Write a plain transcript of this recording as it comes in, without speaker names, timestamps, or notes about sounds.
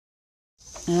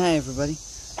Hi everybody,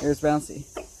 here's Bouncy.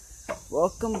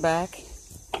 Welcome back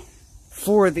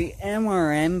for the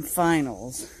MRM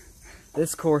Finals.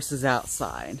 This course is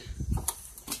outside.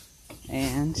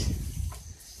 And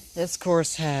this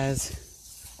course has,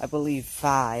 I believe,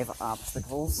 5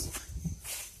 obstacles.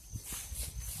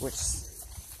 Which,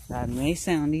 that may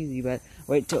sound easy, but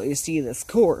wait till you see this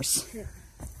course.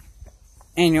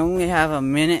 And you only have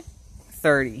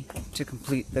 1:30 to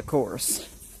complete the course.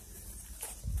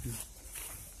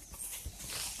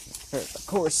 The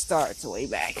course starts way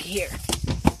back here.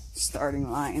 Starting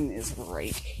line is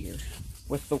right here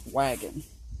with the wagon.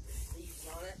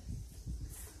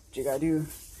 What you gotta do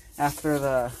after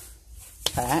the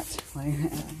pat, like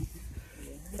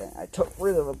I took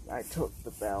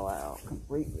the bell out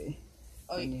completely.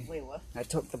 Oh, wait, what? I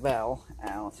took the bell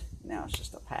out. Now it's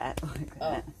just a pat like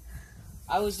that.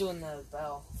 I was doing the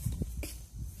bell.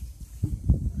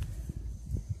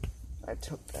 I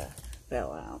took the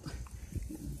bell out.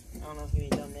 I don't know if you've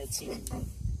done mid-season,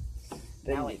 but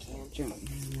now I can.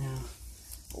 Now,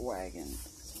 wagon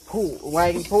pull where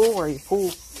you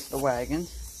pull the wagon.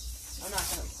 I'm not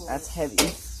gonna pull That's heavy.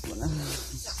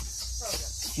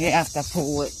 You have to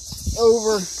pull it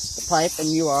over the pipe, and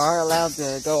you are allowed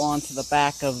to go onto the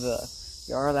back of the.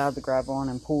 You are allowed to grab on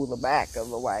and pull the back of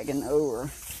the wagon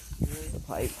over the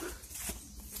pipe.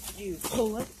 You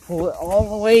pull it? Pull it all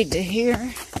the way to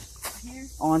here.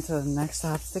 Onto the next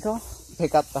obstacle.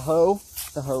 Pick up the hoe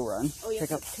run. Oh, you have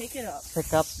to pick it up.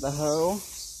 Pick up the hoe.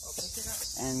 I'll pick it up.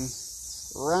 And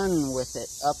run with it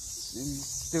up and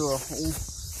do a whole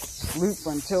loop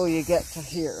until you get to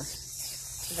here.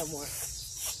 No more.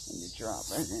 And you drop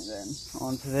it and then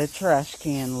onto the trash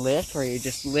can lift, where you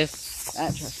just lift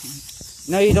that trash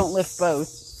can. No, you don't lift both.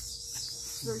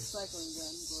 It's the recycling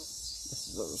bin, but... This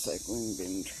is a recycling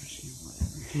bin, trash can,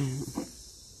 whatever.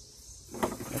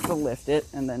 You have to lift it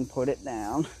and then put it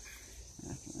down.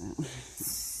 After that.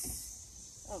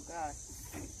 Oh god.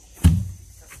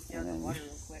 Yeah, the water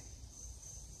real quick.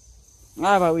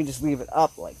 How about we just leave it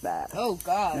up like that? Oh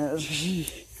god.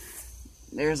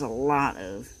 There's a lot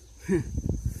of... I'm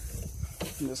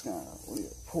just gonna leave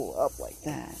it pull up like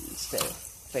that instead of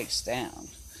face down,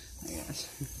 I guess.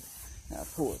 Now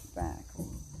pull it back. Or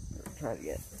try to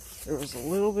get... There was a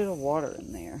little bit of water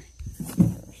in there.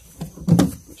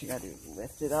 What you gotta do is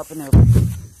lift it up and over.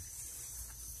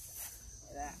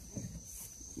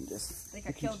 I think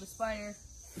I killed the spider.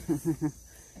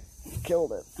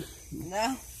 Killed it.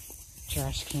 No.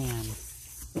 Trash can.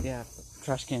 Yeah,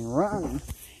 trash can run.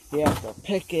 You have to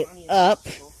pick it up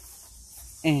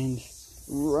and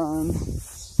run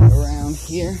around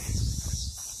here.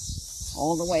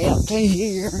 All the way up to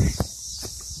here.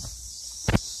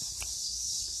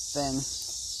 Then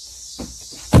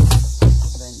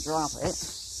drop it.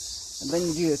 And then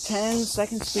you do a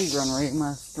 10-second speed run where you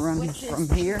must run from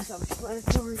here.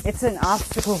 It's an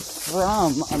obstacle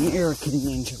from American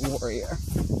Ninja Warrior.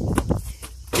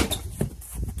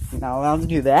 You're not allowed to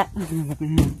do that.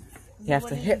 You have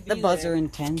to hit the buzzer in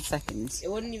 10 seconds. It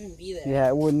wouldn't even be there. Yeah,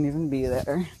 it wouldn't even be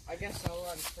there. I guess I'll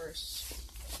run first.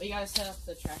 But you gotta set up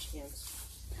the trash cans.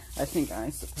 I think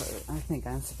I'm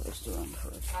supposed to run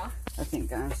first. Huh? I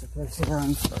think I'm supposed to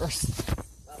run first.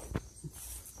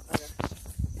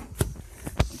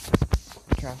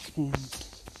 Trash cans.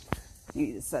 You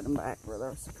need to set them back where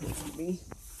they're supposed to be.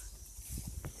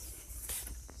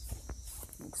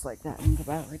 Looks like that one's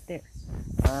about right there.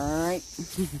 Alright.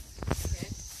 Okay.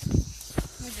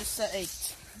 Let me just set a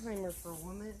timer for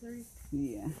 1:30.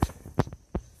 Yeah.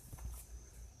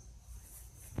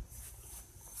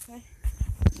 Okay.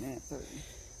 Yeah, 30.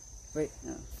 Wait,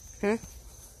 no. Huh?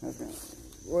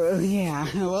 Well, yeah.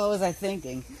 What was I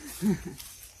thinking?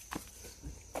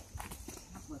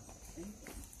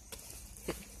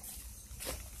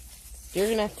 You're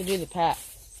gonna have to do the pat.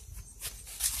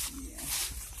 Yeah.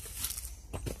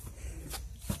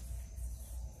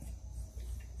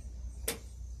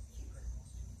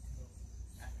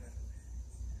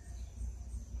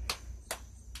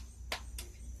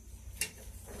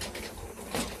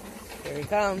 Here he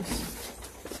comes.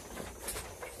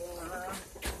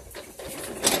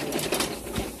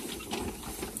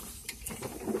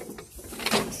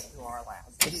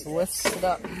 Just lifts it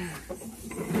up.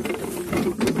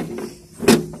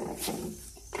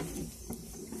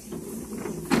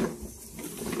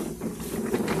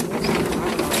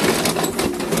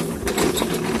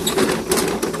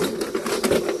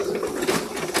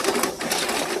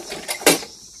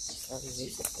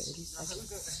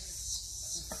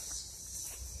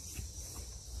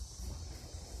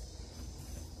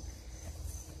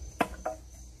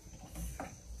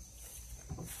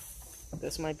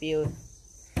 This might be a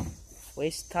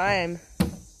waste of time.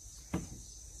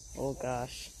 Oh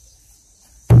gosh.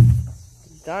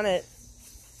 Done it.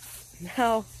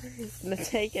 Now, I'm gonna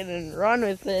take it and run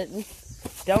with it.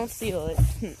 Don't steal it.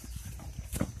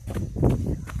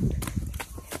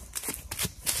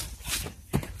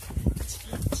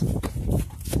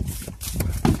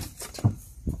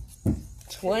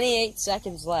 28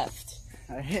 seconds left.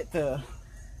 I hit the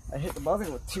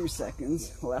buzzer with 2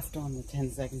 seconds left on the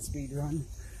 10-second speed run.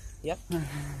 Yep.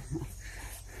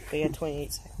 We got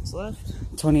 28 seconds left.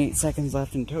 28 seconds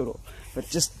left in total, but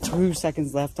just 2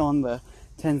 seconds left on the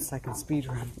 10-second speed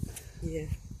run. Yeah.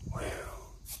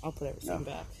 I'll put everything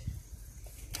back.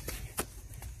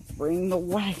 Bring the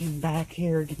wagon back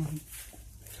here again.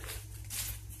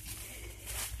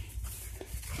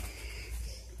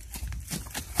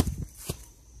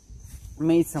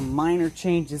 Made some minor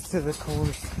changes to the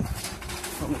course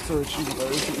from its original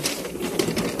version.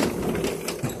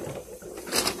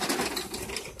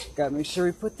 Gotta make sure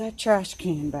we put that trash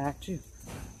can back too.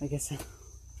 I guess.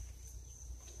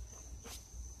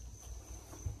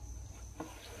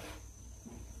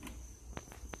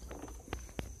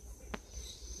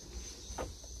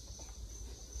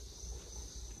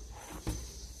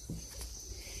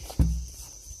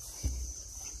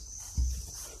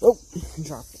 Oh,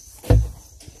 dropped it.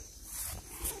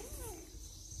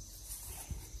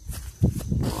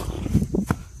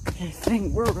 Okay, I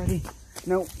think we're ready.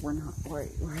 Nope, we're not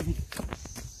quite ready.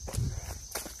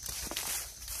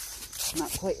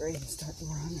 Not quite ready to start the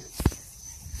run.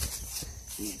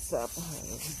 It's up.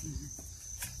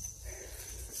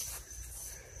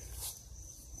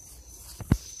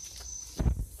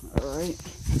 Alright,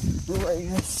 we're ready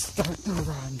to start the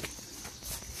run.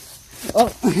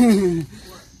 Oh!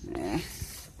 Yeah,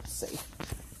 safe.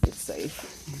 It's safe.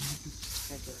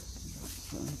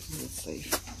 It's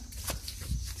safe.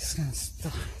 Just gonna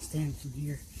stand from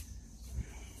here.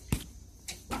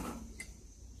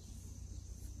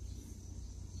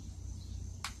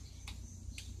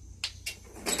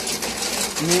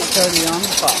 Minute 30 on the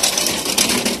clock.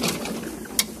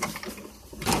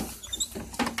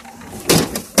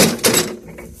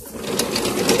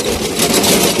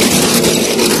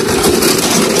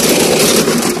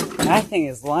 That thing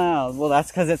is loud. Well,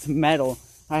 that's because it's metal.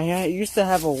 I used to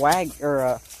have a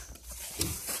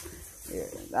here,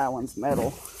 that one's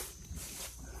metal.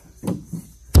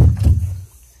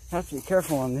 Have to be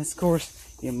careful on this course.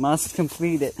 You must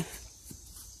complete it.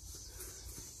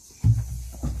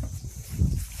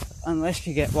 Unless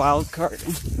you get wild carded.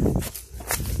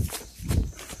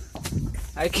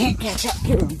 I can't catch up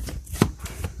to him.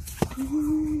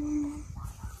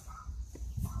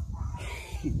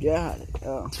 You got it.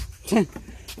 Oh.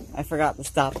 I forgot to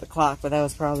stop the clock, but that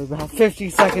was probably about 50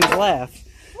 seconds left.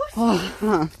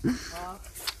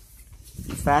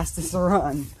 Fastest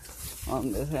run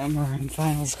on this MRM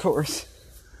Finals course.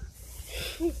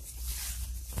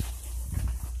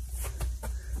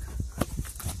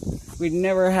 We'd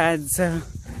never had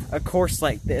a course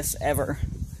like this ever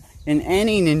in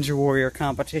any Ninja Warrior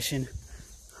competition.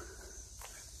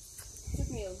 It took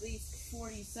me at least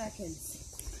 40 seconds.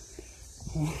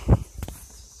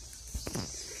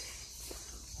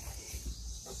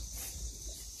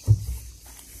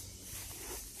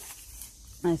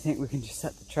 I think we can just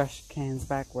set the trash cans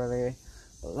back where they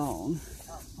belong.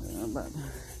 But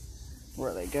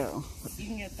where they go. You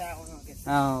can get that one, I'll get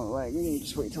that one. Oh, like, you can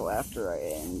just wait till after I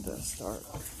end to start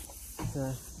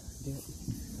to do it.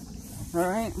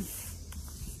 Alright.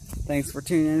 Thanks for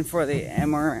tuning in for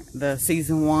the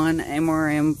Season 1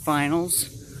 MRM Finals.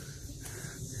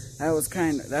 That was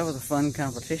a fun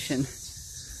competition.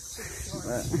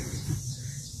 But,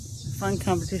 fun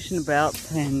competition, about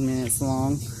 10 minutes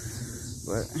long.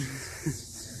 But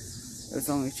there's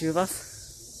only 2 of us.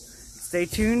 Stay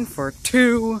tuned for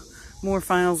 2 more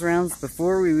finals rounds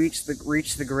before we reach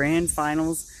the grand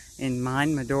finals in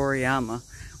Mine Midoriyama,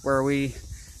 where we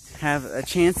have a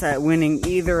chance at winning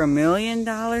either $1 million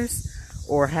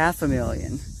or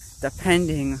 $500,000,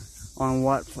 depending on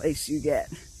what place you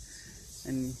get.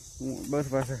 And both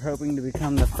of us are hoping to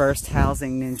become the first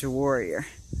housing Ninja Warrior.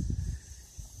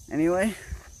 Anyway,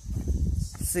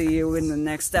 see you in the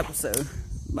next episode.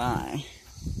 Bye.